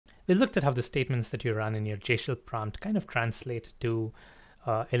We looked at how the statements that you run in your JShell prompt kind of translate to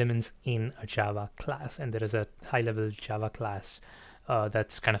elements in a Java class, and there is a high-level Java class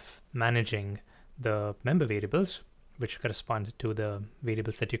that's kind of managing the member variables, which correspond to the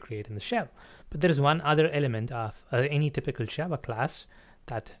variables that you create in the shell. But there is one other element of any typical Java class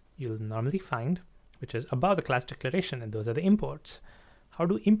that you'll normally find, which is above the class declaration, and those are the imports. How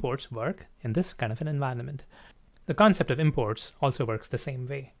do imports work in this kind of an environment? The concept of imports also works the same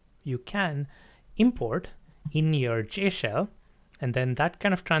way. You can import in your JShell, and then that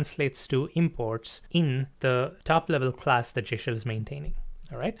kind of translates to imports in the top level class that JShell is maintaining.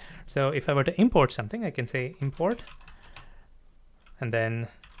 All right. So if I were to import something, I can say import and then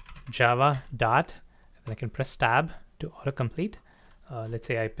Java dot, and I can press tab to autocomplete. Let's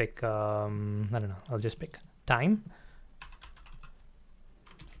say I pick, I don't know, I'll just pick time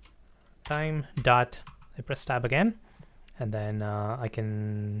dot, I press tab again, and then I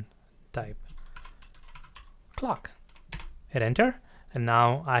can type clock, hit enter, and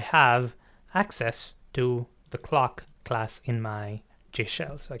now I have access to the clock class in my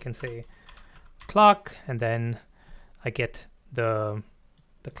JShell. So I can say clock, and then I get the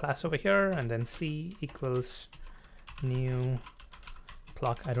class over here, and then C equals new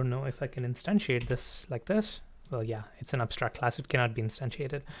clock. I don't know if I can instantiate this like this. Well, yeah, it's an abstract class. It cannot be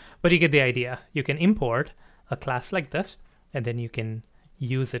instantiated, but you get the idea. You can import a class like this, and then you can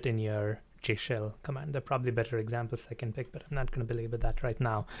use it in your JShell command. There are probably better examples I can pick, but I'm not going to belabor that right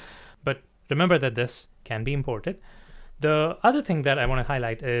now. But remember that this can be imported. The other thing that I want to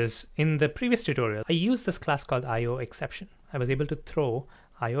highlight is in the previous tutorial, I used this class called IOException. I was able to throw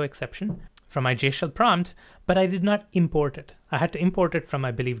IOException from my JShell prompt, but I did not import it. I had to import it from,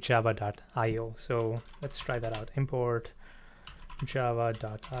 I believe, java.io. So let's try that out. Import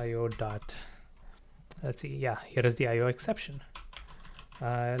java.io. Let's see. Yeah, here is the IOException.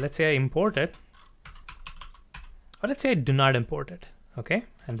 Let's say I import it, or let's say I do not import it. Okay,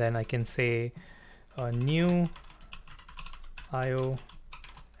 and then I can say new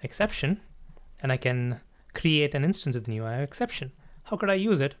IOException, and I can create an instance of the new IOException. How could I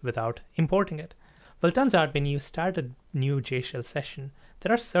use it without importing it? Well, it turns out when you start a new JShell session,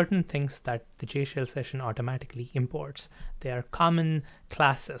 there are certain things that the JShell session automatically imports. They are common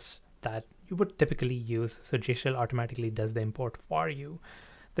classes that you would typically use, so JShell automatically does the import for you.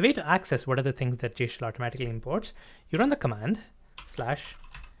 The way to access what are the things that JShell automatically imports, you run the command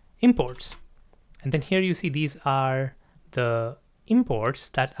 /imports, and then here you see these are the imports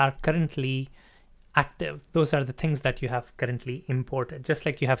that are currently active. Those are the things that you have currently imported. Just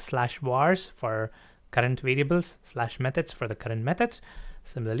like you have /vars for current variables, /methods for the current methods.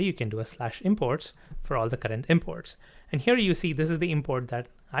 Similarly, you can do a /imports for all the current imports. And here you see this is the import that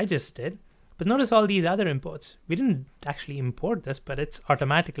I just did. But notice all these other imports. We didn't actually import this, but it's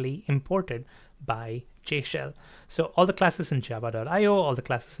automatically imported by JShell. So all the classes in java.io, all the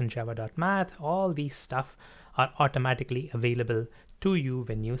classes in java.math, all these stuff are automatically available to you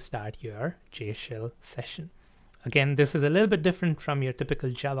when you start your JShell session. Again, this is a little bit different from your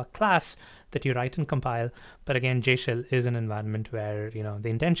typical Java class that you write and compile. But again, JShell is an environment where, you know, the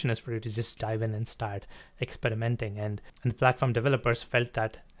intention is for you to just dive in and start experimenting. And the platform developers felt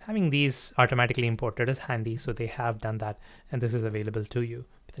that having these automatically imported is handy, so they have done that, and this is available to you.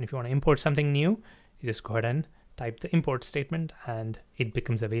 But then if you want to import something new, you just go ahead and type the import statement, and it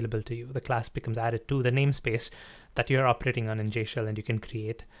becomes available to you. The class becomes added to the namespace that you're operating on in JShell, and you can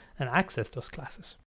create and access those classes.